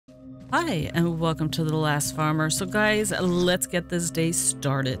Hi, and welcome to The Last Farmer. So guys, let's get this day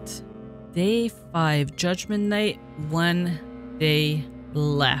started. Day 5, Judgment Night, 1 day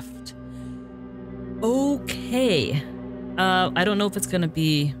left. Okay. I don't know if it's going to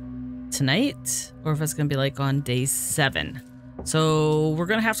be tonight or if it's going to be like on day 7. So we're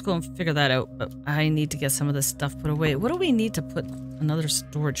going to have to go and figure that out, but I need to get some of this stuff put away. What do we need to put another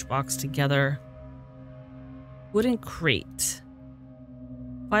storage box together? Wooden crate.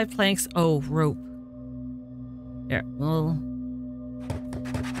 5 planks. Oh, rope. There, we'll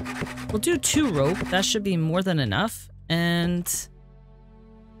do 2 rope. That should be more than enough. And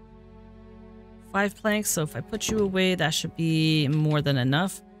 5 planks. So if I put you away, that should be more than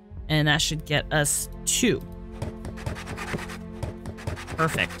enough. And that should get us 2.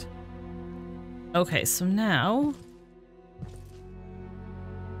 Perfect. Okay, so now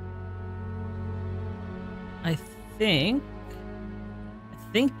I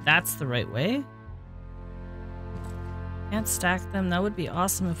think that's the right way. Can't stack them. That would be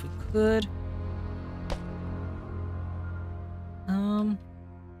awesome if we could. Come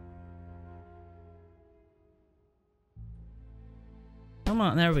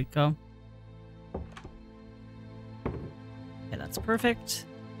on, there we go. Okay, that's perfect.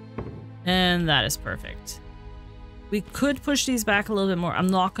 And that is perfect. We could push these back a little bit more. I'm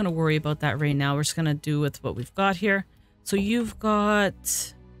not going to worry about that right now. We're just going to do with what we've got here. So you've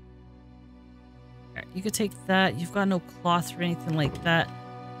got... You could take that. You've got no cloth or anything like that.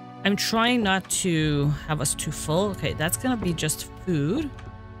 I'm trying not to have us too full. Okay, that's going to be just food.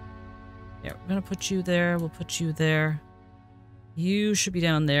 Yeah, we're going to put you there. We'll put you there. You should be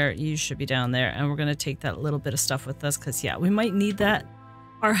down there. You should be down there. And we're going to take that little bit of stuff with us because, yeah, we might need that.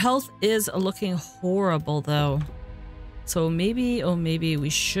 Our health is looking horrible, though. So maybe, oh, maybe we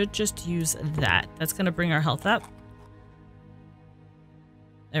should just use that. That's going to bring our health up.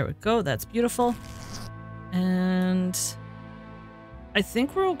 There we go. That's beautiful. And I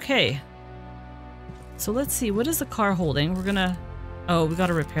think we're okay. So let's see. What is the car holding? We're gonna... Oh, we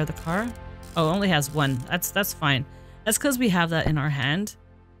gotta repair the car? Oh, it only has 1. That's fine. That's because we have that in our hand.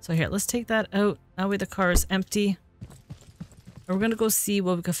 So here, let's take that out. That way the car is empty. And we're gonna go see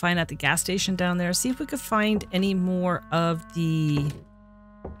what we can find at the gas station down there. See if we could find any more of the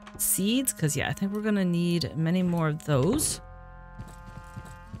seeds. Because, yeah, I think we're gonna need many more of those.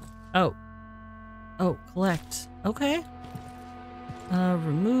 Oh. Oh, collect. Okay.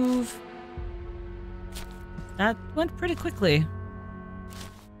 Remove. That went pretty quickly.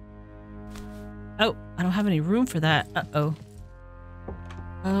 Oh, I don't have any room for that. Uh-oh.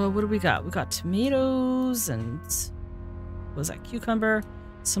 What do we got? We got tomatoes and... What was that? Cucumber.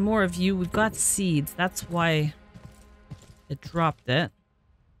 Some more of you. We've got seeds. That's why it dropped it.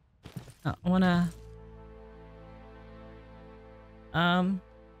 I wanna...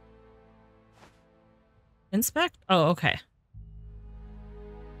 Inspect? Oh, okay.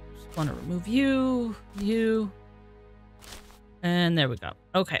 Just want to remove you, you. And there we go.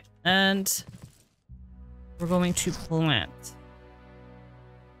 Okay. And we're going to plant.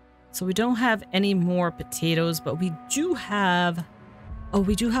 So we don't have any more potatoes, but we do have... Oh,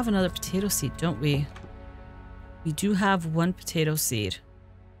 we do have another potato seed, don't we? We do have 1 potato seed.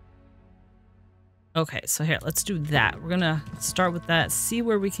 Okay, so here, let's do that. We're going to start with that, see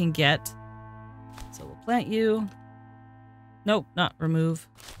where we can get... So we'll plant you. Nope, not remove.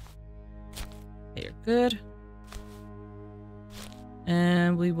 Okay, you're good.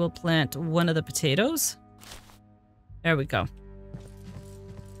 And we will plant 1 of the potatoes. There we go.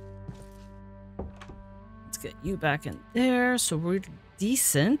 Let's get you back in there. So we're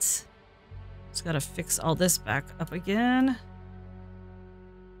decent. Just gotta fix all this back up again.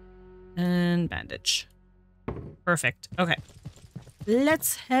 And bandage. Perfect. Okay.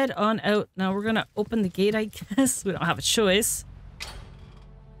 Let's head on out. Now we're gonna open the gate, I guess. We don't have a choice.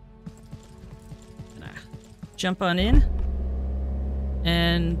 Gonna jump on in.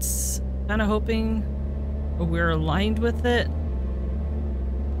 And kind of hoping we're aligned with it.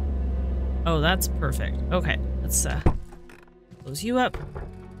 Oh, that's perfect. Okay, let's close you up.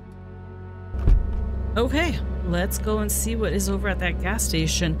 Okay, let's go and see what is over at that gas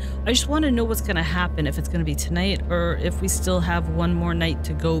station. I just want to know what's going to happen, if it's going to be tonight or if we still have 1 more night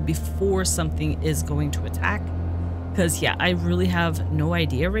to go before something is going to attack. Because, yeah, I really have no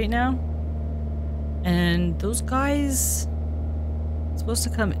idea right now. And those guys are supposed to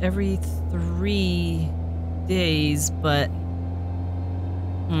come every 3 days, but...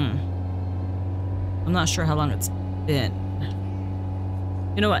 I'm not sure how long it's been.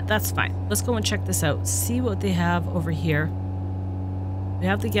 You know what? That's fine. Let's go and check this out. See what they have over here. We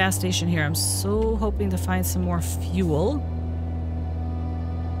have the gas station here. I'm so hoping to find some more fuel.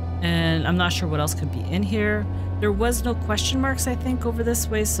 And And I'm not sure what else could be in here. There was no question marks, I think, over this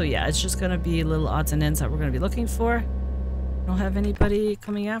way. So yeah, it's just going to be little odds and ends that we're going to be looking for. Don't have anybody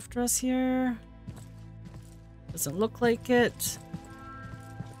coming after us here. Doesn't look like it.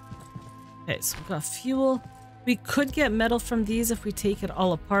 Okay, so we've got fuel. We could get metal from these if we take it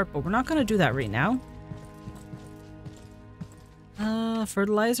all apart, but we're not going to do that right now.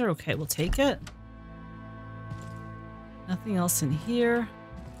 Fertilizer. Okay, we'll take it. Nothing else in here.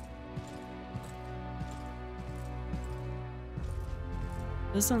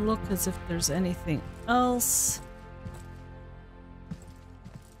 Doesn't look as if there's anything else.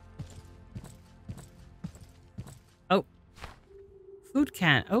 Oh. Food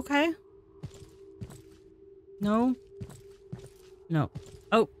can. Okay. No. No.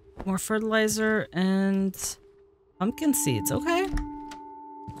 Oh, more fertilizer and pumpkin seeds. Okay.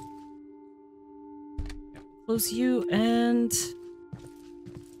 Close you and...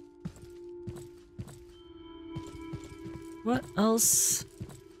 what else?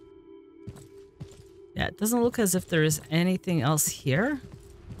 Yeah, it doesn't look as if there is anything else here.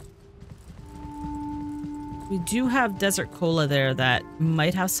 We do have desert cola there that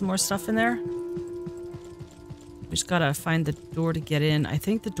might have some more stuff in there. We just gotta find the door to get in. I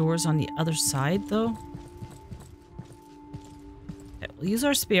think the door's on the other side, though. Okay, we'll use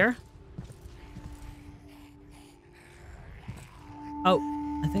our spear. Oh,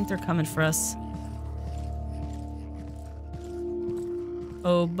 I think they're coming for us.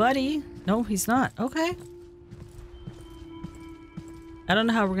 Oh, buddy. No, he's not. Okay. I don't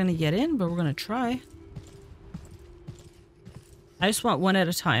know how we're gonna get in, but we're gonna try. I just want one at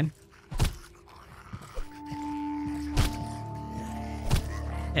a time.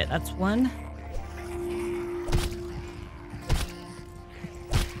 Okay, that's one.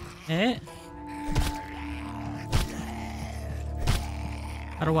 Okay.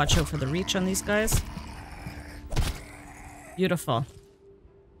 Gotta watch out for the reach on these guys. Beautiful.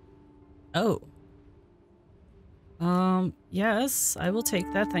 Oh. Yes, I will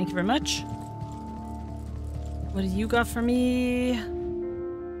take that. Thank you very much. What do you got for me?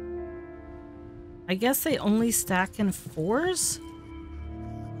 I guess they only stack in 4s?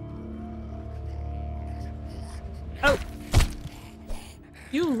 Oh!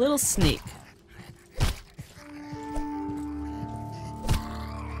 You little sneak.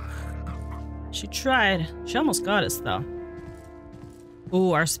 She tried. She almost got us, though.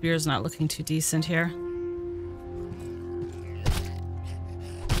 Ooh, our spear's not looking too decent here.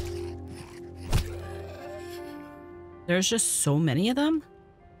 There's just so many of them.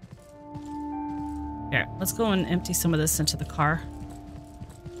 Here, let's go and empty some of this into the car.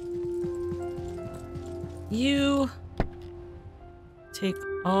 You take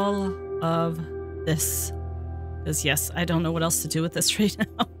all of this. Because yes, I don't know what else to do with this right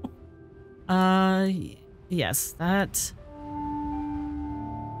now. Yes, that.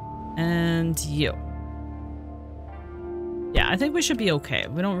 And you. Yeah, I think we should be okay.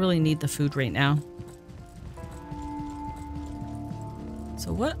 We don't really need the food right now.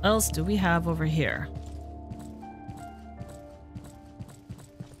 So what else do we have over here?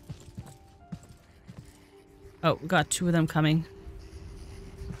 Oh, we got 2 of them coming.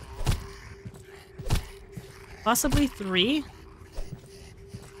 Possibly 3.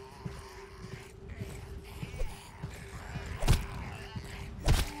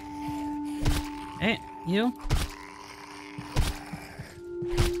 Hey, you.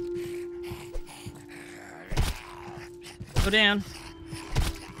 Go down.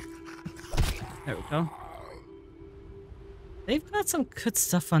 There we go. They've got some good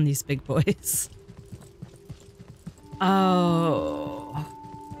stuff on these big boys. Oh.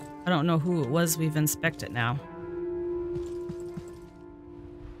 I don't know who it was we've inspected now.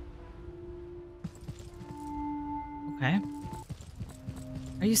 Okay.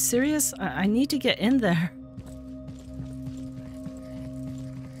 Are you serious? I need to get in there.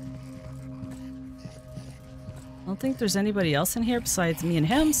 I don't think there's anybody else in here besides me and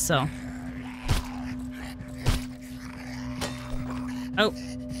him, so... Oh.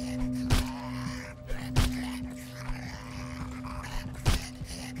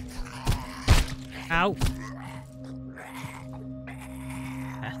 Ow.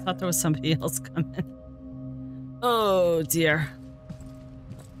 I thought there was somebody else coming. Oh, dear.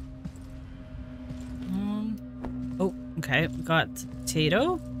 Oh, okay. We got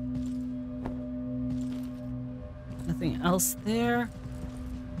potato. Nothing else there.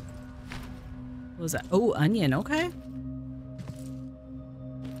 What was that? Oh, onion. Okay.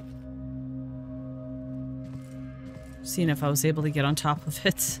 Seeing if I was able to get on top of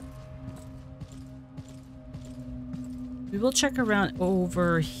it. We will check around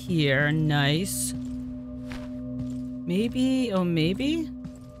over here. Nice. Maybe, oh, maybe?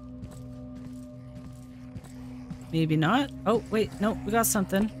 Maybe not. Oh, wait, no, we got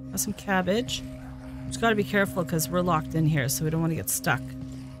something. Got some cabbage. Just gotta be careful because we're locked in here, so we don't want to get stuck.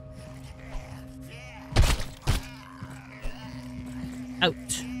 Out.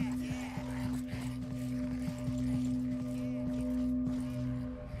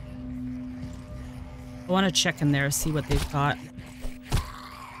 I want to check in there, see what they've got.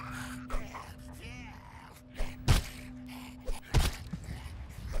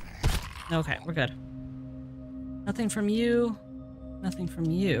 Okay, we're good. Nothing from you. Nothing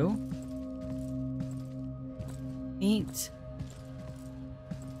from you. Paint.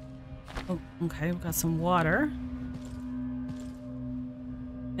 Oh, okay, we've got some water.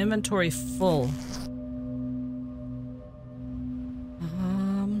 Inventory full.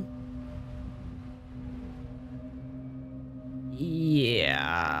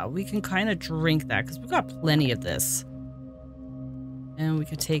 Yeah, we can kind of drink that because we've got plenty of this. And we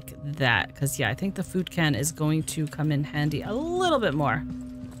could take that because, yeah, I think the food can is going to come in handy a little bit more.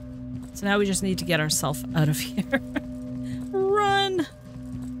 So now we just need to get ourselves out of here. Run!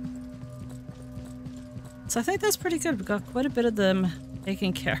 So I think that's pretty good. We got quite a bit of them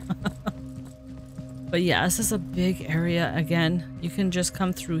taken care of. But yeah, this is a big area again. You can just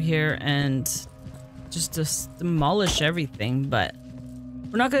come through here and just demolish everything, but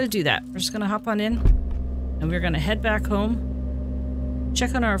we're not going to do that. We're just going to hop on in and we're going to head back home,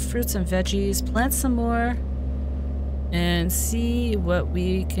 check on our fruits and veggies, plant some more, and see what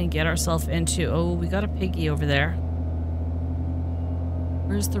we can get ourselves into. Oh, we got a piggy over there.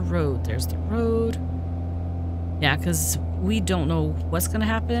 Where's the road? There's the road. Yeah, because we don't know what's going to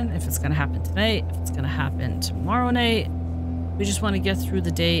happen, if it's going to happen tonight, if it's going to happen tomorrow night. We just want to get through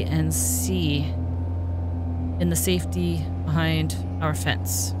the day and see in the safety behind our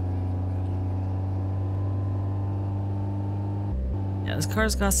fence. Yeah, this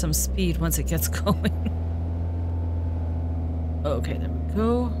car's got some speed once it gets going. Okay, there we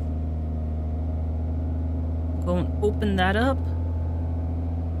go. Go and open that up.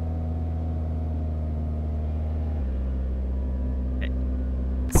 Okay.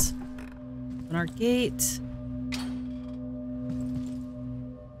 Let's open our gate.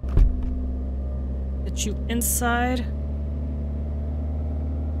 Get you inside.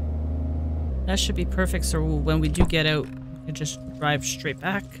 That should be perfect, so when we do get out, we can just drive straight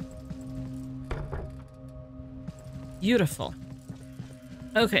back. Beautiful.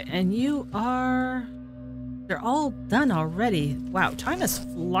 Okay, and you are... They're all done already. Wow, time is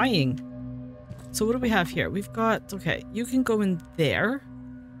flying. So what do we have here? We've got... Okay, you can go in there.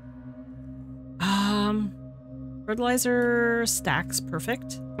 Fertilizer stacks,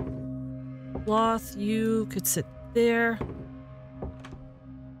 perfect. Cloth, you could sit there.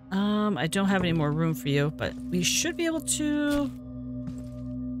 I don't have any more room for you, but we should be able to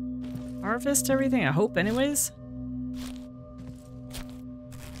harvest everything, I hope anyways.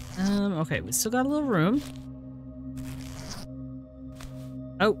 Okay, we still got a little room.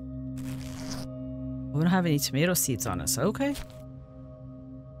 Oh. We don't have any tomato seeds on us, okay.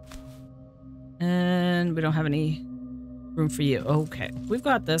 And we don't have any room for you. Okay, we've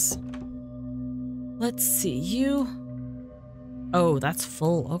got this. Let's see, you... Oh, that's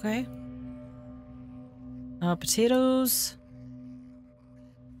full, okay. Potatoes.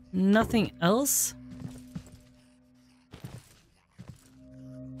 Nothing else.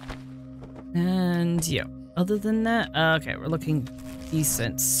 And yeah, other than that, okay, we're looking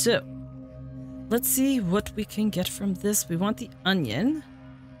decent. So, let's see what we can get from this. We want the onion.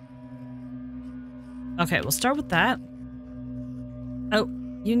 Okay, we'll start with that. Oh,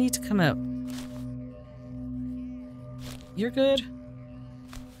 you need to come out. You're good.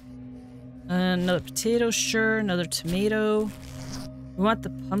 Another potato, sure. Another tomato. We want the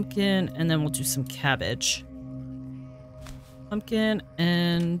pumpkin, and then we'll do some cabbage. Pumpkin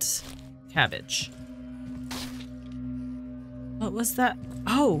and cabbage. What was that?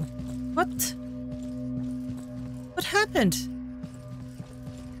 Oh, what? What happened?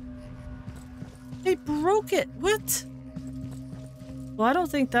 They broke it. What? Well, I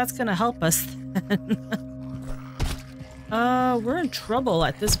don't think that's gonna help us then. We're in trouble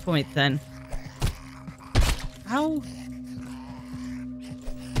at this point then. How?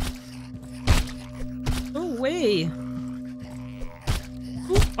 Go away.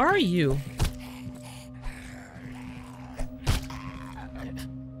 Who are you?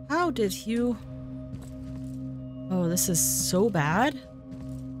 How did you? Oh, this is so bad.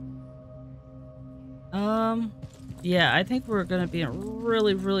 Yeah, I think we're gonna be in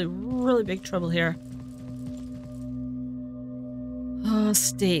really, really, really big trouble here.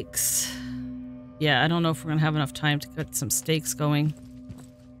 Steaks. Yeah, I don't know if we're gonna have enough time to get some steaks going.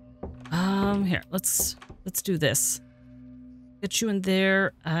 Here, let's do this. Get you in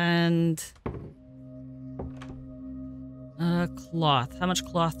there and cloth. How much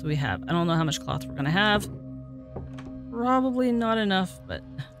cloth do we have? I don't know how much cloth we're gonna have. Probably not enough, but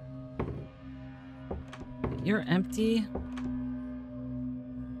you're empty.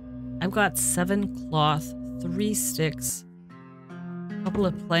 I've got 7 cloth, 3 sticks, a couple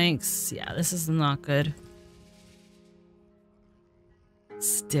of planks. Yeah, this is not good.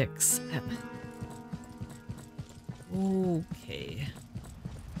 Sticks. Okay.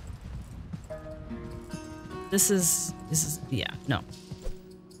 This is, yeah, no.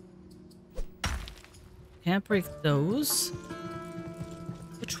 Can't break those.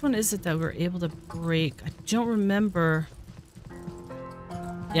 Which one is it that we're able to break? I don't remember.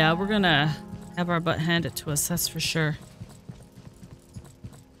 Yeah, we're gonna have our butt handed to us, that's for sure.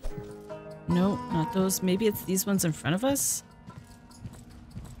 No, not those. Maybe it's these ones in front of us?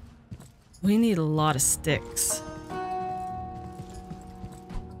 We need a lot of sticks.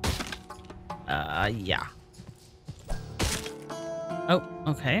 Yeah. Oh,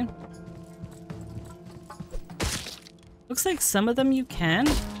 okay. Looks like some of them you can,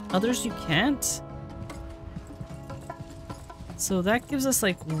 others you can't. So that gives us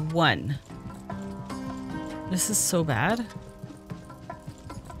like 1. This is so bad.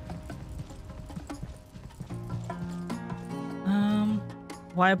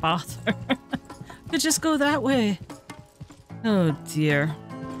 Why bother? Could just go that way. Oh dear.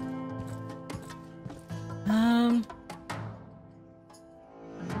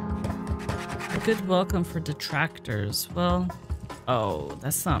 A good welcome for detractors. Well, oh,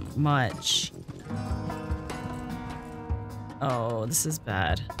 that's not much. Oh, this is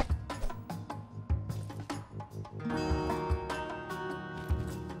bad.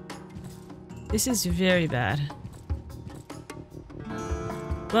 This is very bad.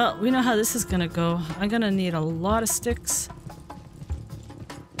 Well, we know how this is gonna go. I'm gonna need a lot of sticks.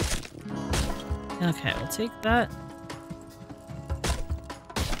 Okay, we'll take that.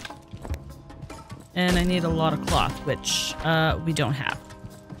 And I need a lot of cloth, which we don't have.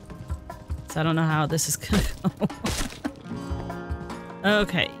 So I don't know how this is gonna go.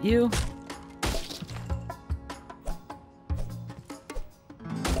 Okay, you.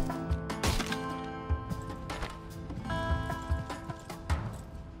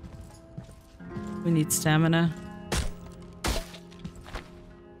 We need stamina.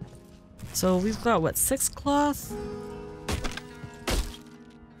 So we've got, what, 6 cloth?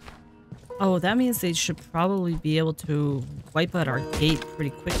 Oh, that means they should probably be able to wipe out our gate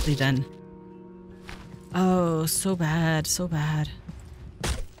pretty quickly then. Oh, so bad, so bad.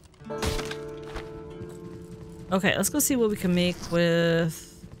 Okay, let's go see what we can make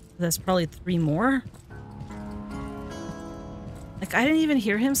with... That's probably 3 more. Like, I didn't even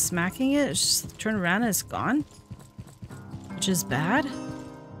hear him smacking it. It's just turned around and it's gone. Which is bad.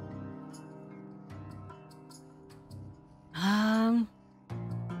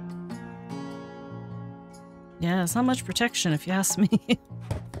 Yeah, it's not much protection if you ask me.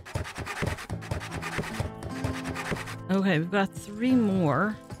 Okay, we've got 3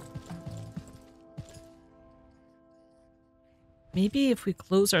 more. Maybe if we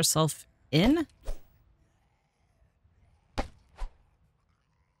close ourselves in?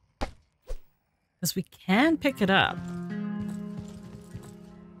 Because we can pick it up.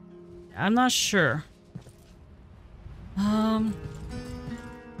 I'm not sure.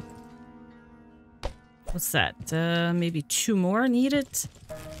 What's that? Maybe 2 more needed?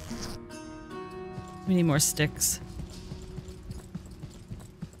 We need more sticks.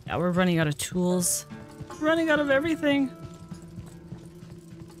 Yeah, we're running out of tools. Running out of everything.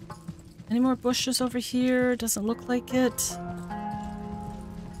 Any more bushes over here? Doesn't look like it.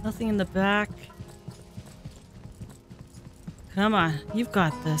 Nothing in the back. Come on, you've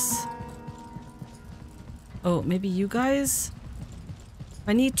got this. Oh, maybe you guys? If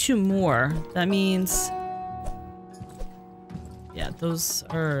I need 2 more, that means... Yeah, those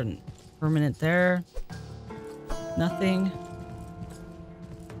are permanent there. Nothing.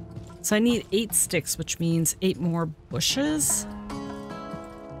 So I need 8 sticks, which means 8 more bushes.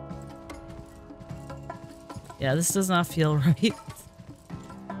 Yeah, this does not feel right.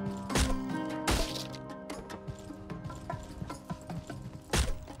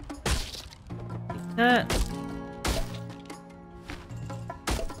 Like that.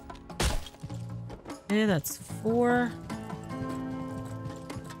 Okay, that's 4.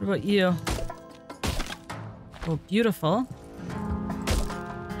 What about you? Oh, beautiful.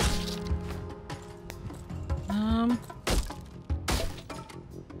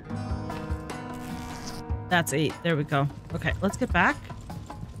 That's 8. There we go. Okay, let's get back.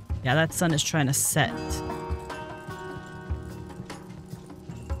 Yeah, that sun is trying to set.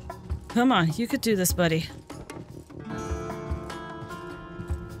 Come on, you could do this, buddy.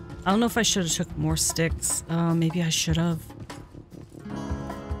 I don't know if I should have took more sticks. Maybe I should have.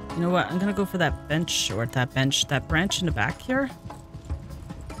 You know what? I'm gonna go for that bench, or that branch in the back here.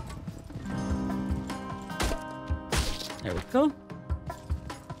 There we go.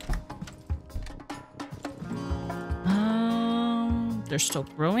 They're still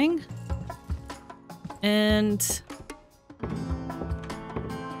growing. And...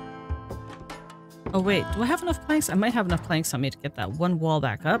 oh wait, do I have enough planks? I might have enough planks on me to get that one wall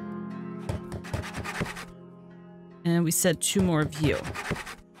back up. And we said 2 more of you.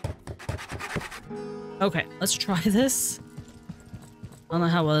 Okay, let's try this. I don't know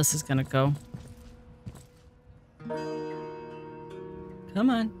how well this is gonna go. Come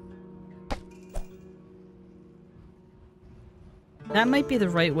on. That might be the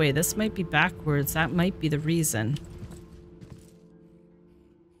right way. This might be backwards. That might be the reason.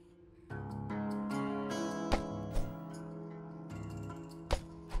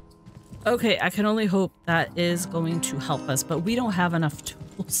 Okay, I can only hope that is going to help us, but we don't have enough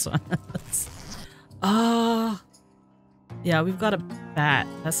tools on us. Yeah, we've got a bat.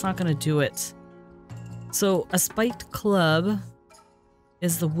 That's not going to do it. So a spiked club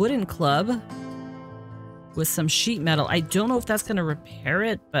is the wooden club with some sheet metal. I don't know if that's going to repair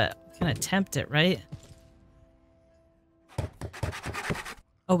it, but we can attempt it, right?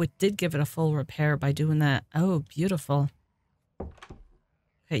 Oh, it did give it a full repair by doing that. Oh, beautiful.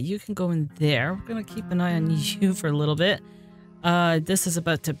 Okay, you can go in there. We're going to keep an eye on you for a little bit. This is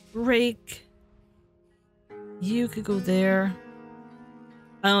about to break. You could go there.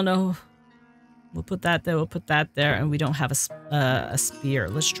 I don't know. We'll put that there. We'll put that there. And we don't have a spear.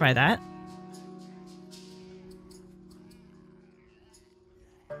 Let's try that.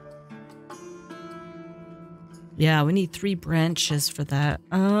 Yeah, we need 3 branches for that.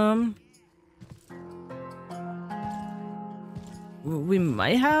 We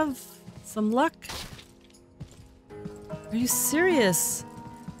might have some luck. Are you serious?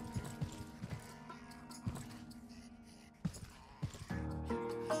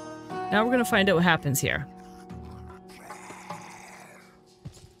 Now we're gonna find out what happens here.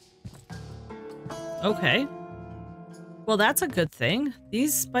 Okay. Well, that's a good thing.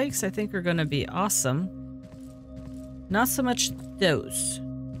 These spikes, I think, are gonna be awesome. Not so much those.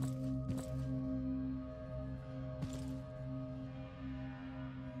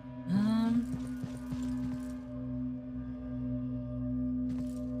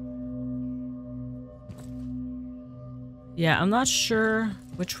 Yeah, I'm not sure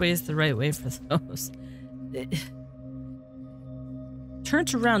which way is the right way for those.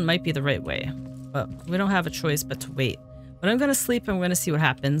 Turned around might be the right way, but we don't have a choice but to wait. But I'm gonna sleep and we're gonna see what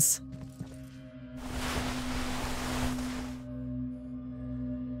happens.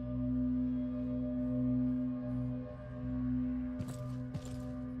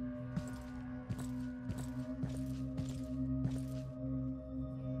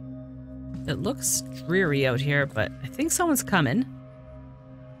 It looks dreary out here, but I think someone's coming.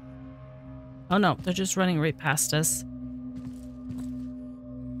 Oh no, they're just running right past us.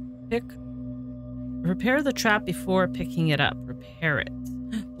 Repair the trap before picking it up. Repair it.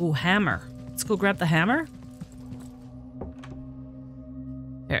 Ooh, hammer. Let's go grab the hammer.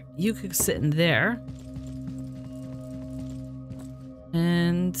 Here, you could sit in there.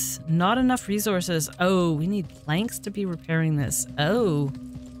 And not enough resources. Oh, we need planks to be repairing this. Oh.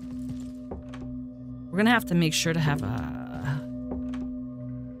 We're gonna have to make sure to have a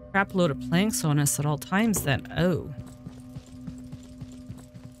crap load of planks on us at all times then. Oh.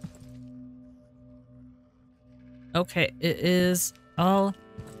 Okay, it is all...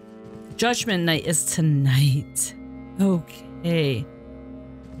 Judgment Night is tonight. Okay.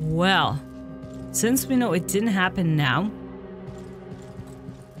 Well, since we know it didn't happen now,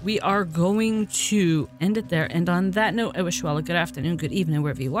 we are going to end it there. And on that note, I wish you all a good afternoon, good evening,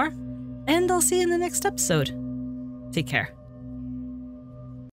 wherever you are. And I'll see you in the next episode. Take care.